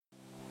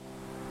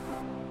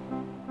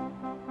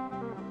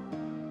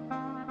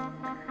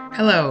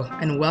Hello,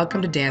 and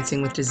welcome to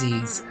Dancing with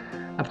Disease,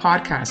 a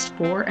podcast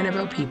for and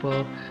about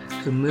people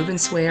who move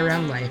and sway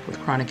around life with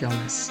chronic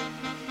illness.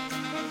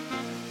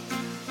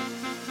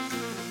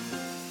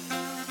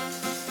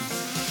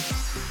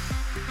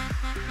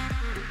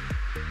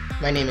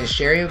 My name is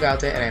Sherry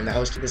Ugalta, and I'm the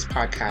host of this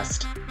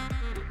podcast.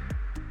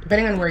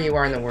 Depending on where you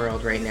are in the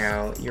world right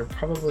now, you're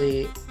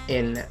probably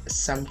in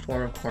some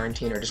form of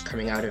quarantine or just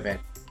coming out of it.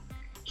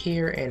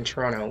 Here in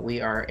Toronto, we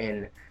are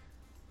in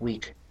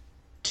week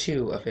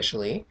 2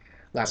 officially.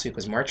 Last week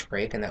was March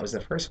break, and that was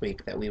the first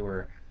week that we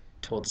were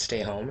told to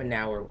stay home, and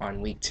now we're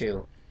on week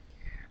 2.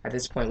 At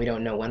this point, we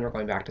don't know when we're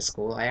going back to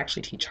school. I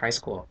actually teach high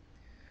school,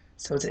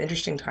 so it's an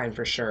interesting time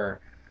for sure.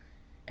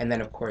 And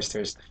then, of course,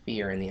 there's the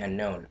fear and the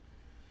unknown.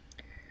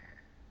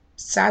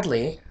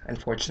 Sadly,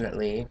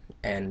 unfortunately,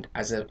 and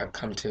as I've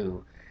come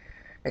to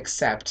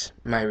accept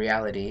my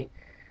reality,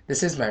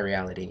 this is my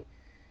reality.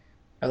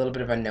 A little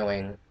bit of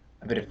unknowing,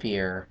 a bit of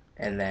fear,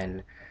 and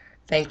then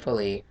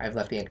thankfully, I've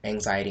left the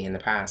anxiety in the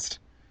past.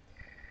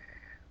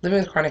 Living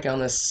with chronic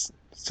illness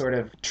sort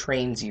of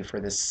trains you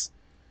for this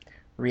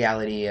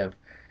reality of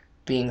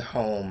being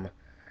home,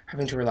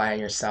 having to rely on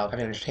yourself,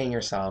 having to entertain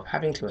yourself,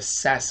 having to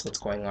assess what's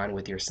going on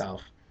with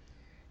yourself.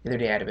 The other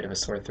day I had a bit of a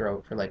sore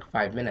throat for like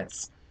 5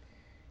 minutes.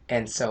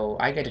 And so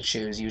I get to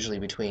choose usually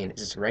between, is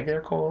this a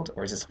regular cold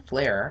or is this a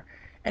flare?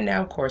 And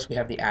now, of course, we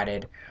have the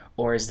added,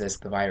 or is this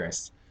the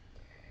virus?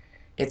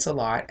 It's a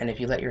lot, and if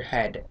you let your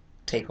head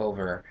take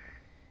over,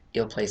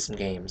 you'll play some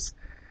games.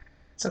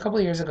 So a couple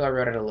of years ago, I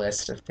wrote out a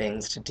list of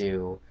things to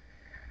do,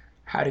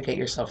 how to get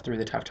yourself through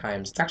the tough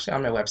times. It's actually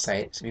on my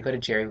website, so if you go to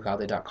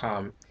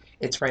jerryugalde.com,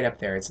 it's right up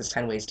there. It says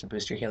 10 ways to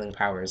boost your healing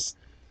powers.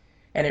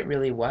 And it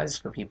really was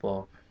for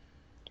people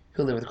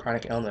who live with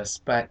chronic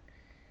illness. But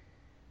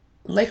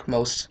like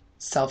most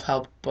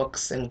self-help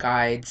books and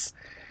guides,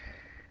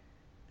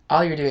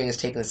 all you're doing is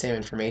taking the same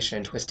information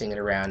and twisting it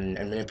around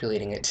and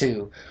manipulating it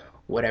to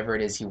whatever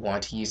it is you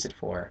want to use it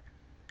for.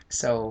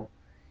 So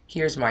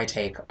here's my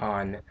take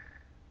on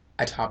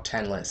a top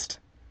 10 list.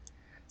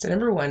 So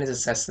number 1 is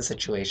assess the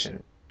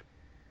situation.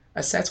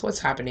 Assess what's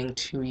happening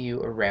to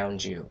you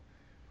around you.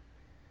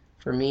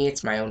 For me,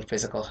 it's my own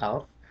physical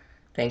health.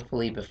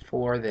 Thankfully,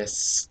 before this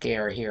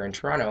scare here in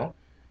Toronto,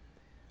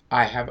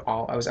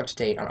 I was up to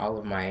date on all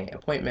of my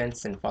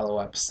appointments and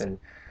follow-ups, and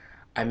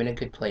I'm in a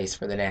good place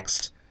for the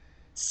next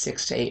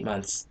 6 to 8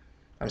 months.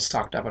 I'm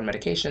stocked up on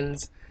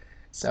medications,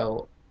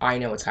 so I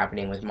know what's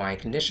happening with my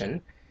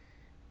condition.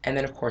 And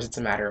then, of course, it's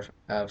a matter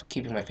of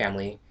keeping my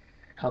family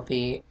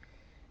healthy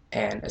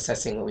and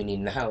assessing what we need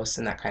in the house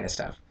and that kind of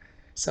stuff.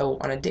 So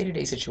on a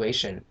day-to-day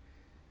situation,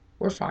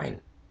 we're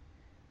fine.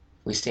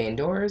 We stay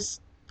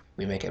indoors,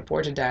 we might get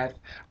bored to death,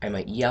 I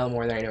might yell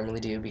more than I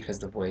normally do because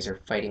the boys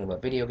are fighting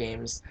about video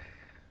games,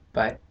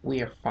 but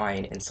we are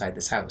fine inside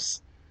this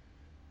house.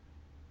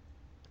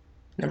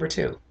 Number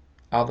 2,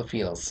 all the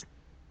feels.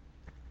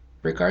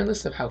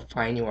 Regardless of how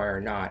fine you are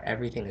or not,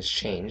 everything has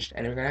changed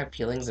and you're going to have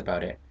feelings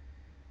about it.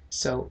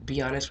 So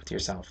be honest with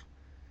yourself.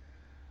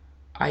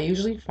 I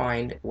usually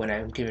find when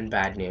I'm given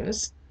bad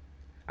news,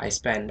 I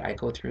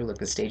go through like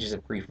the stages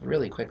of grief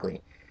really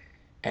quickly.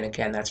 And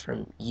again, that's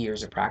from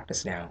years of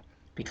practice now,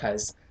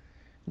 because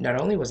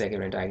not only was I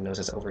given a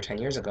diagnosis over 10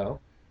 years ago,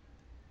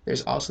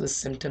 there's also the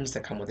symptoms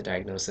that come with the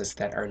diagnosis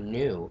that are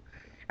new,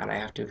 and I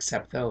have to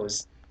accept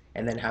those,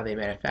 and then how they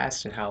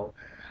manifest and how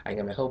I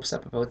get my hopes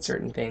up about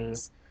certain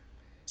things.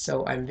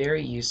 So I'm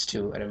very used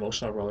to an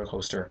emotional roller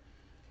coaster,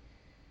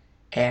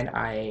 and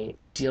I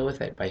deal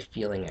with it by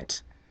feeling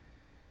it.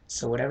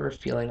 So whatever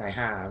feeling I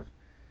have,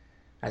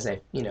 as the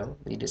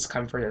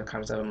discomfort that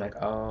comes up, I'm like,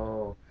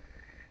 oh,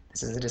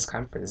 this isn't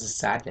discomfort, this is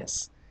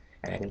sadness.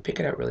 And I can pick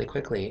it up really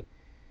quickly,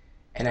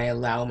 and I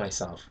allow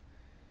myself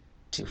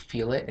to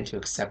feel it and to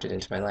accept it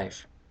into my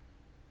life.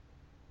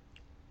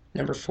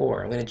 Number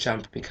 4, I'm going to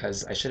jump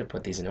because I should have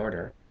put these in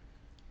order.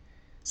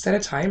 Set a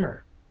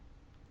timer.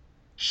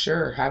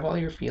 Sure, have all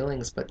your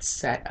feelings, but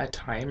set a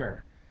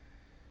timer.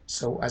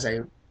 So as I,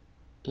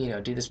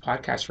 do this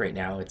podcast right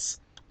now, it's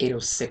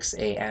 8:06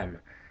 a.m.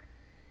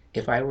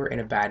 If I were in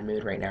a bad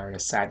mood right now or in a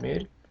sad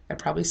mood, I'd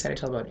probably set it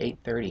till about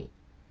 8:30.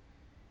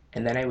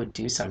 And then I would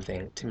do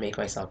something to make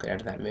myself get out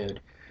of that mood.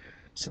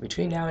 So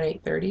between now and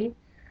 8:30,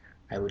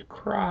 I would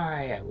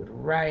cry, I would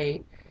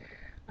write,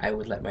 I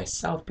would let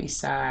myself be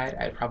sad,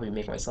 I'd probably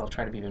make myself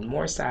try to be even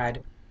more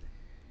sad,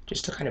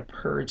 just to kind of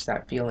purge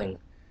that feeling,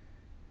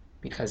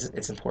 because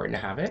it's important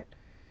to have it,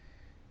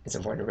 it's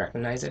important to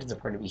recognize it, it's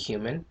important to be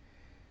human,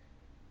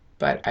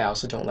 but I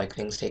also don't like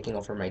things taking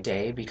over my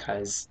day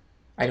because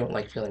I don't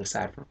like feeling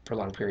sad for a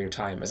prolonged period of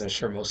time, as I'm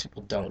sure most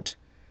people don't.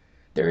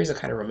 There is a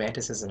kind of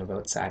romanticism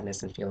about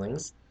sadness and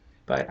feelings,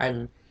 but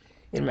I'm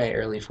in my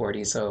early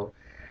 40s, so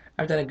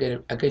I've done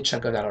a good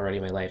chunk of that already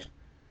in my life.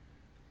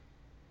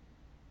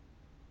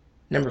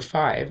 Number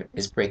 5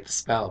 is break the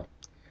spell.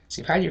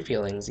 So you've had your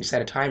feelings, you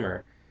set a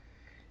timer,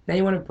 now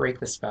you want to break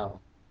the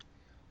spell.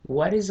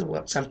 What is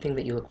something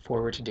that you look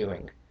forward to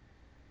doing?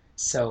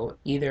 So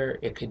either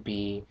it could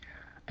be,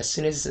 as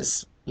soon as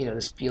this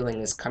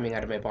feeling is coming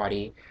out of my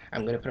body,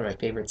 I'm going to put on my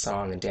favorite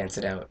song and dance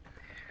it out.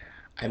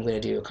 I'm going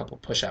to do a couple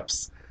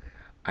push-ups.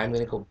 I'm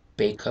going to go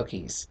bake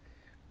cookies.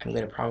 I'm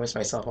going to promise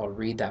myself I'll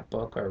read that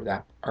book or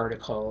that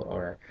article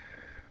or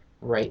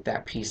write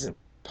that piece of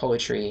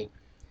poetry,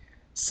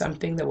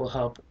 something that will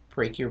help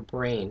break your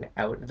brain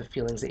out of the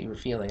feelings that you were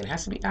feeling. It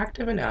has to be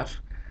active enough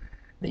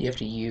that you have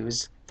to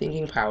use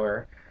thinking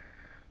power,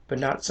 but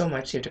not so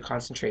much you have to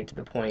concentrate to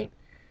the point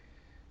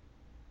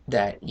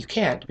that you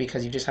can't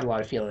because you've just had a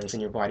lot of feelings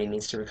and your body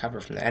needs to recover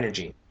from the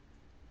energy.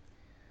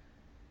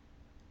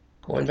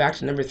 Going back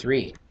to number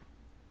 3,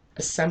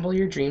 assemble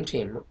your dream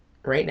team.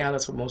 Right now,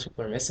 that's what most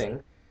people are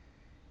missing.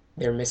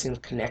 They're missing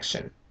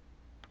connection.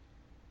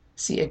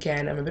 See,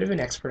 again, I'm a bit of an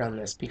expert on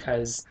this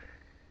because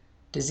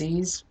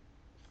disease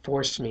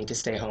forced me to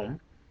stay home.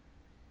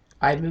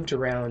 I've moved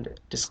around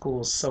to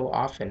schools so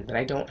often that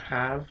I don't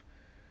have,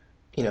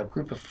 a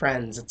group of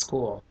friends at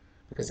school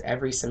because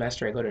every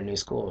semester I go to a new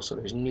school, so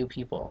there's new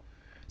people.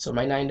 So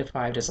my 9 to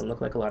 5 doesn't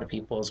look like a lot of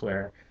people's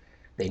where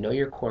they know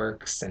your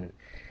quirks and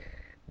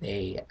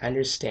they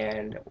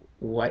understand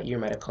what your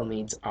medical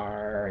needs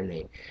are and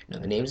they know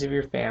the names of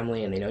your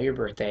family and they know your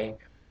birthday.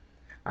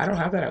 I don't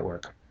have that at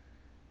work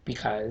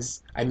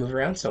because I move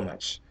around so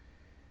much.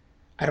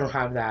 I don't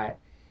have that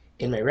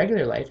in my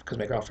regular life because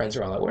my girlfriends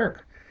are all at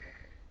work.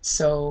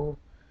 So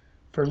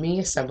for me,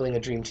 assembling a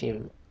dream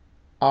team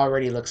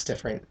already looks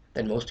different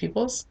than most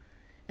people's,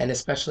 and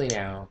especially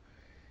now.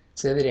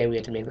 So the other day we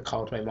had to make the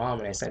call to my mom,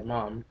 and I said,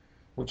 Mom,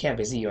 we can't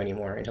visit you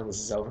anymore until this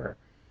is over.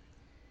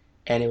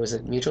 And it was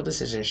a mutual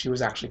decision. She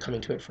was actually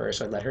coming to it first,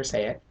 so I let her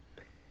say it.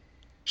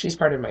 She's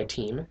part of my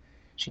team.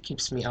 She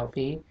keeps me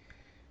healthy.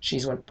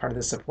 She's one part of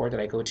the support that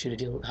I go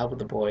to help with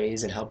the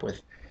boys and help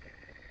with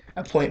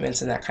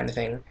appointments and that kind of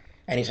thing.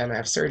 Anytime I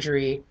have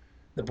surgery,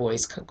 the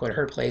boys go to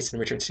her place and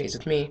Richard stays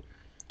with me,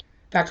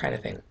 that kind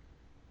of thing.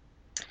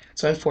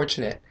 So I'm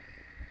fortunate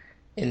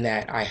in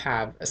that I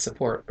have a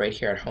support right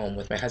here at home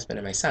with my husband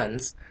and my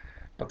sons.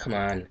 But come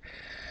on,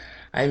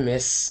 I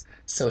miss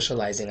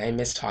socializing. I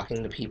miss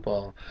talking to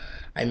people.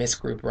 I miss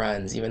group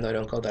runs. Even though I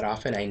don't go that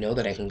often, I know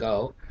that I can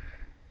go.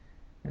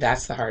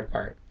 That's the hard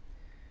part.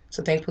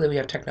 So thankfully we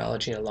have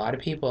technology and a lot of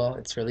people.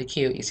 It's really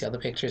cute. You see all the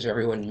pictures of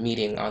everyone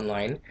meeting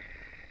online.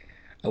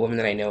 A woman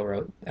that I know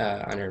wrote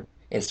on her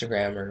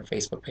Instagram or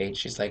Facebook page,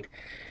 she's like,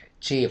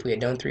 gee, if we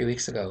had known 3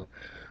 weeks ago,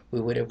 we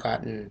would have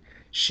gotten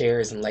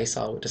shares and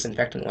Lysol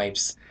disinfectant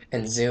wipes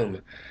and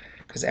Zoom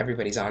because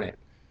everybody's on it.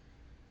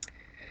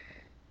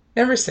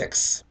 Number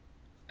 6,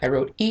 I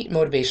wrote eat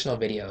motivational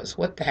videos.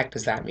 What the heck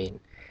does that mean?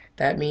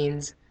 That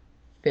means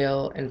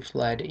fill and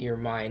flood your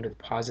mind with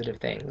positive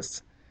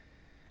things.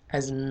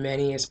 As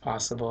many as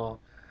possible.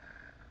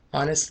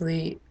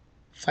 Honestly,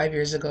 5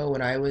 years ago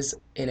when I was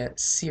in a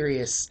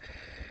serious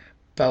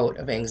bout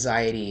of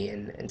anxiety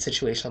and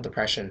situational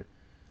depression,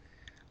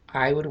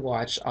 I would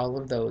watch all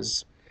of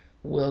those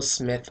Will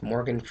Smith,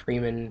 Morgan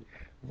Freeman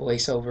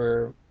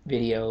voiceover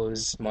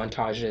videos,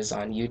 montages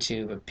on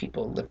YouTube of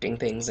people lifting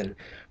things and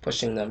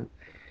pushing them.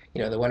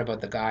 The one about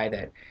the guy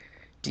that,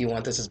 do you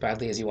want this as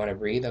badly as you want to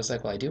breathe? I was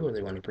like, well, I do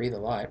really want to breathe a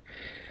lot.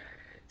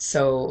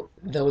 So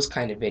those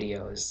kind of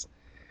videos.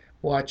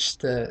 Watch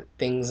the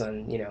things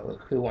on,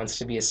 Who Wants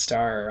to Be a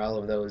Star, all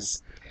of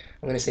those.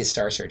 I'm going to say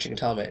Star Search. You can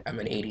tell I'm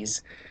an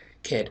 80s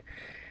kid.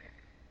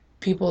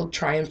 People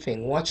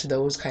triumphing. Watch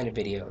those kind of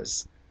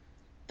videos.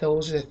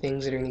 Those are the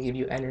things that are going to give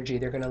you energy.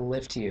 They're going to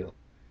lift you.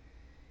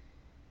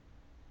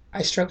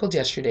 I struggled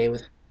yesterday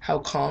with how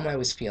calm I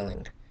was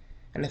feeling.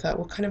 And I thought,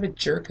 what kind of a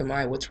jerk am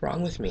I? What's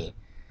wrong with me?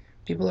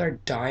 People are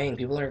dying.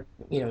 People are,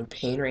 in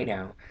pain right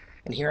now.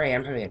 And here I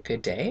am having a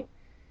good day.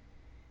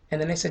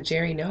 And then I said,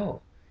 Jerry,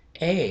 no.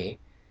 A,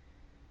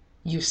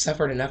 you've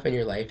suffered enough in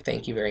your life.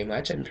 Thank you very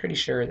much. I'm pretty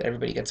sure that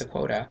everybody gets a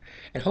quota.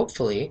 And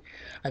hopefully,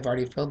 I've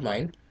already filled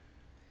mine.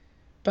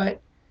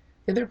 But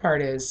the other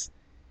part is,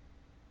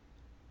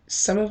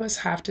 some of us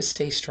have to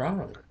stay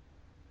strong.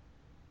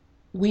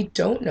 We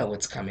don't know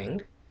what's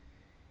coming.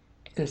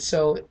 And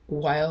so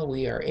while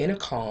we are in a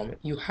calm,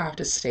 you have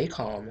to stay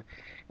calm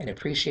and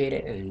appreciate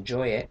it and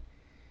enjoy it,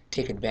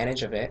 take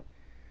advantage of it,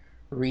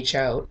 reach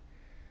out,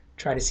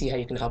 try to see how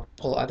you can help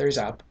pull others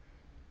up.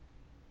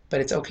 But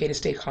it's okay to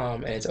stay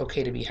calm and it's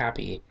okay to be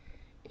happy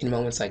in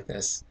moments like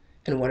this.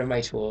 And one of my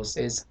tools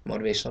is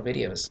motivational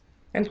videos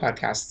and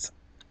podcasts.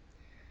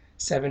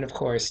 7, of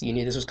course, you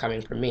knew this was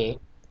coming from me.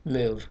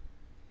 Move.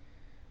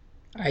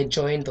 I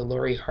joined the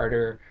Lori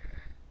Harder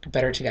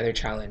Better Together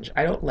challenge.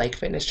 I don't like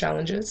fitness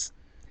challenges.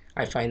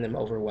 I find them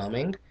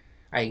overwhelming.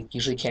 I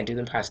usually can't do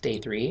them past day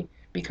 3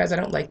 because I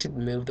don't like to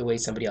move the way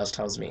somebody else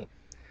tells me.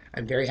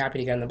 I'm very happy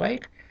to get on the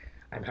bike.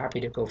 I'm happy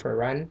to go for a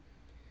run.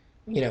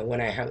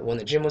 When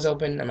the gym was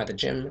open, I'm at the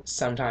gym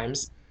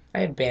sometimes. I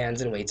have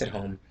bands and weights at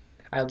home.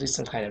 I'll do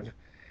some kind of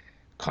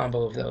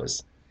combo of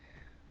those.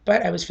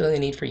 But I was feeling the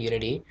need for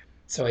unity,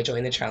 so I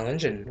joined the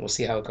challenge and we'll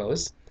see how it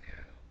goes.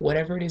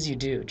 Whatever it is you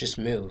do, just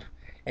move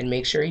and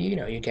make sure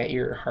you get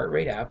your heart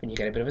rate up and you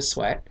get a bit of a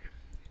sweat.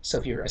 So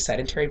if you're a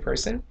sedentary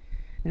person,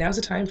 now's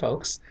the time,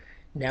 folks.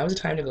 Now's the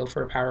time to go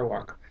for a power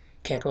walk.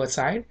 Can't go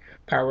outside?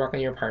 Power walk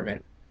in your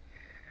apartment.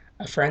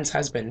 A friend's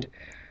husband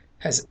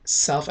has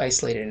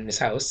self-isolated in his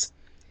house.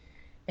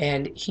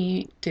 And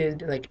he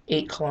did like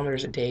 8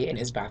 kilometers a day in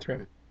his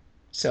bathroom.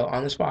 So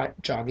on the spot,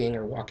 jogging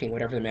or walking,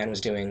 whatever the man was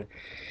doing.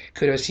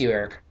 Kudos to you,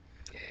 Eric.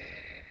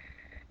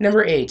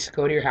 Number 8,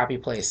 go to your happy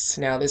place.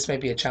 Now, this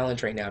might be a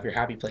challenge right now if your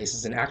happy place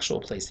is an actual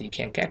place that you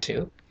can't get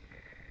to.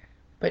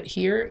 But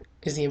here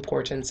is the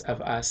importance of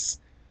us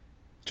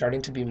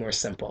starting to be more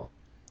simple.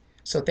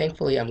 So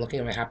thankfully, I'm looking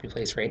at my happy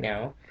place right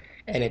now,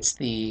 and it's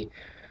the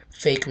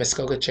fake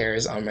Muskoka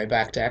chairs on my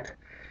back deck.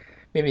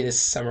 Maybe this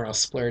summer I'll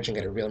splurge and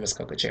get a real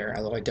Muskoka chair,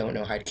 although I don't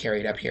know how to carry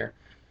it up here.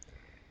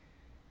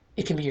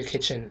 It can be your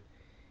kitchen.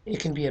 It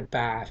can be a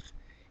bath.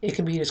 It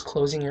can be just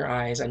closing your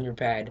eyes on your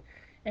bed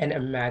and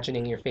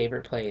imagining your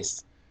favorite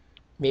place.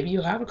 Maybe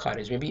you have a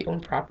cottage. Maybe you own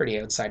property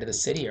outside of the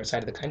city or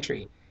outside of the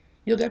country.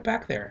 You'll get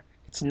back there.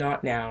 It's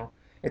not now.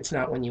 It's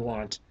not when you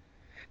want.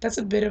 That's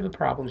a bit of a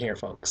problem here,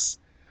 folks.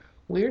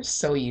 We're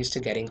so used to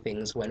getting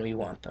things when we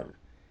want them.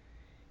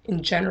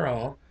 In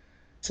general,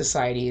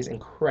 society is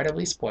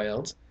incredibly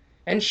spoiled,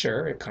 and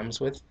sure, it comes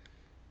with,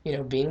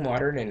 being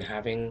modern and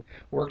having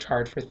worked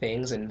hard for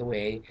things and the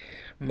way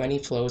money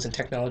flows and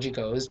technology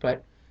goes,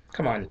 but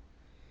come on,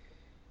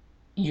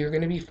 you're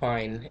going to be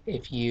fine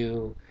if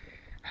you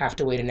have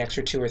to wait an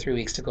extra 2 or 3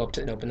 weeks to go up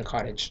to and open the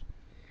cottage.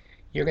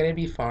 You're going to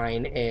be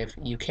fine if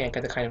you can't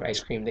get the kind of ice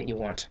cream that you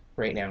want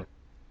right now.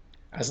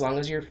 As long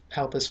as your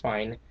health is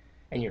fine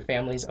and your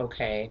family's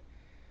okay,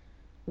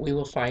 we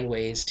will find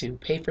ways to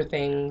pay for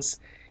things,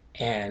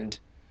 and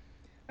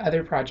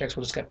other projects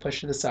will just get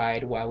pushed to the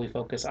side while we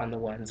focus on the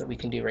ones that we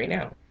can do right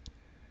now.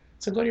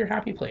 So go to your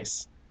happy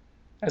place.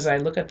 As I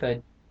look at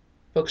the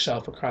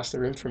bookshelf across the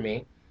room from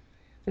me,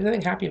 there's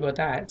nothing happy about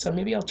that. So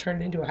maybe I'll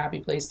turn it into a happy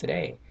place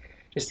today.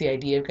 Just the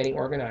idea of getting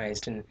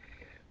organized and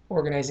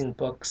organizing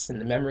books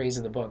and the memories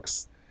of the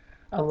books.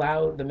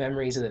 Allow the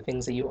memories of the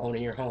things that you own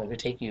in your home to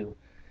take you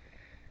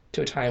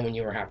to a time when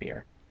you were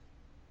happier.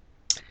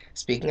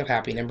 Speaking of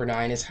happy, number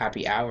 9 is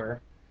happy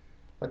hour.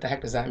 What the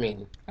heck does that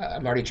mean?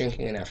 I'm already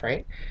drinking enough,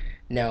 right?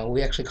 No,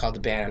 we actually called the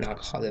ban on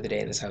alcohol the other day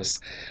in this house.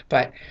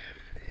 But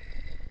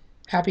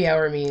happy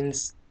hour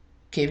means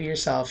give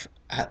yourself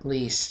at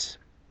least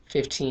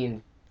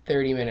 15,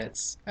 30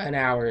 minutes, an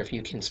hour if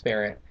you can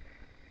spare it,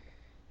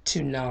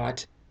 to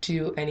not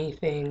do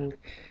anything,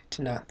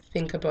 to not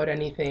think about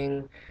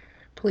anything.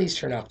 Please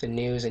turn off the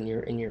news and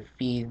your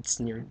feeds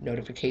and your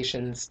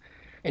notifications.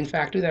 In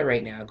fact, do that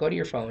right now. Go to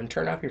your phone,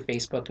 turn off your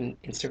Facebook and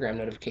Instagram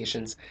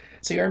notifications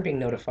so you aren't being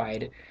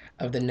notified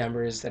of the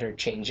numbers that are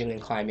changing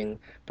and climbing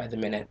by the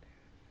minute.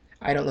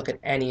 I don't look at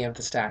any of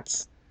the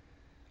stats.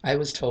 I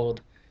was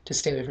told to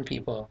stay away from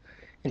people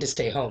and to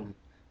stay home.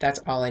 That's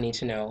all I need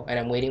to know, and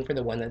I'm waiting for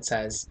the one that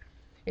says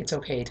it's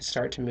okay to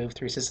start to move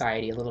through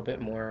society a little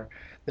bit more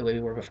the way we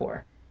were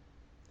before.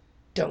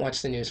 Don't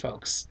watch the news,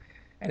 folks.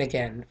 And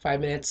again, 5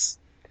 minutes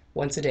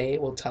once a day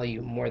will tell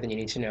you more than you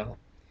need to know.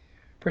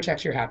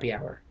 Protect your happy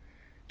hour.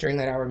 During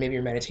that hour, maybe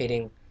you're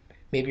meditating,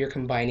 maybe you're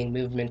combining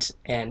movement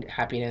and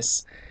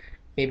happiness,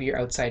 maybe you're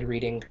outside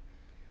reading.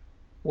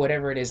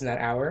 Whatever it is in that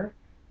hour,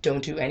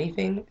 don't do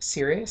anything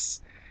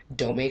serious.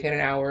 Don't make it an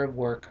hour of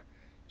work.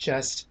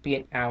 Just be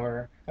an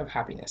hour of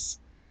happiness.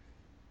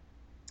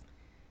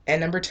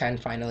 And number 10,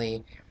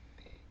 finally,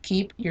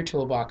 keep your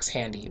toolbox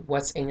handy.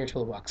 What's in your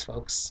toolbox,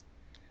 folks?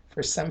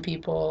 For some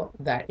people,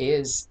 that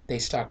is they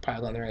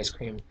stockpiled on their ice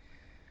cream.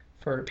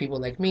 For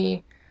people like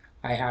me,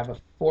 I have a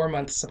 4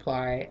 month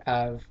supply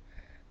of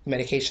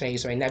medication I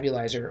use in my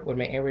nebulizer when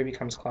my airway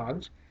becomes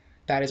clogged.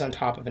 That is on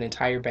top of an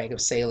entire bag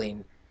of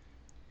saline.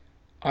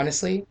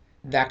 Honestly,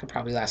 that could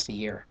probably last a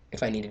year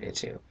if I needed it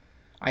to.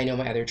 I know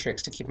my other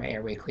tricks to keep my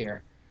airway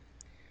clear.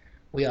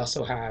 We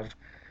also have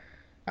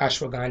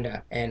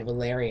ashwagandha and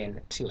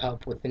valerian to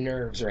help with the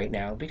nerves right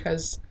now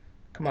because,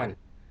 come on,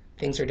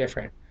 things are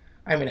different.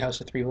 I'm in a house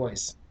with 3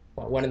 boys.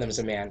 Well, one of them is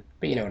a man,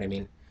 but you know what I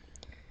mean.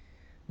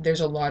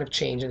 There's a lot of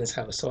change in this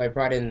house, so I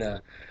brought in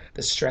the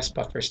stress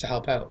buffers to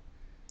help out.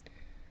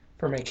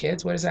 For my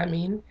kids, what does that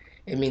mean?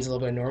 It means a little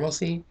bit of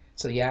normalcy.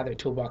 So yeah, their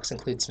toolbox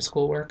includes some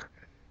schoolwork,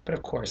 but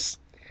of course,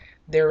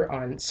 they're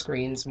on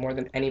screens more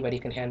than anybody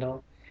can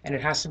handle, and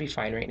it has to be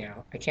fine right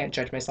now. I can't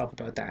judge myself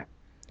about that.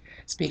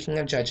 Speaking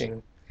of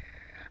judging,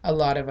 a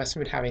lot of us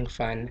have been having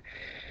fun,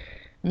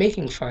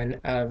 making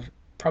fun of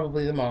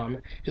probably the mom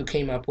who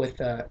came up with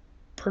a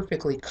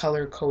perfectly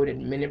color coded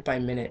minute by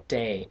minute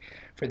day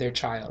for their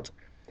child.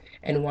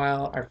 And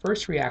while our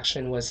first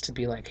reaction was to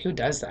be like, who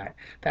does that?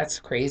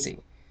 That's crazy.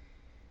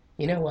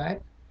 You know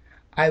what?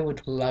 I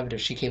would love it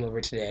if she came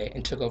over today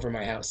and took over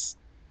my house.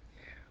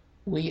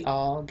 We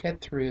all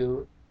get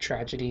through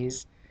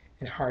tragedies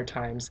and hard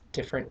times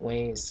different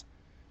ways.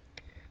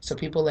 So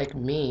people like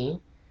me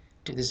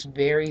do this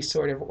very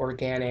sort of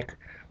organic,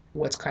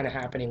 what's kind of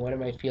happening, what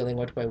am I feeling,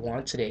 what do I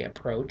want today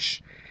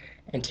approach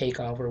and take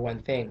over one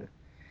thing.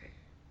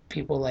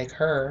 People like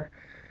her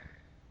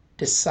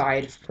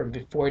decide from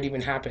before it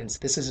even happens,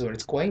 this is what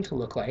it's going to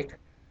look like,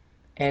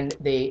 and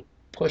they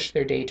push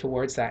their day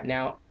towards that.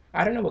 Now,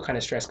 I don't know what kind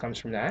of stress comes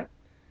from that,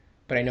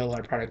 but I know a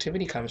lot of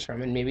productivity comes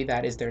from, and maybe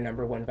that is their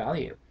number one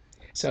value.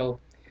 So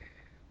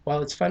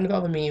while it's fun with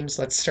all the memes,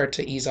 let's start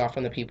to ease off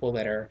on the people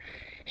that are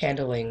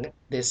handling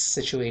this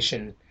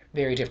situation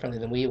very differently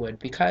than we would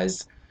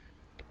because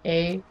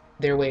A,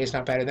 their way is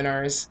not better than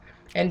ours,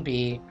 and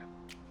B,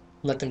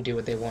 let them do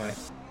what they want.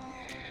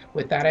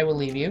 With that, I will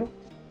leave you.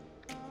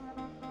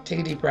 Take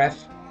a deep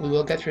breath. We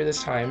will get through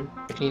this time.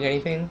 If you need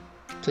anything,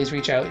 please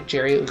reach out,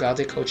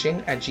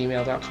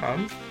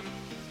 jerryugaldecoaching@gmail.com.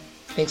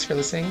 Thanks for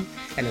listening,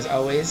 and as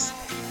always,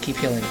 keep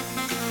healing.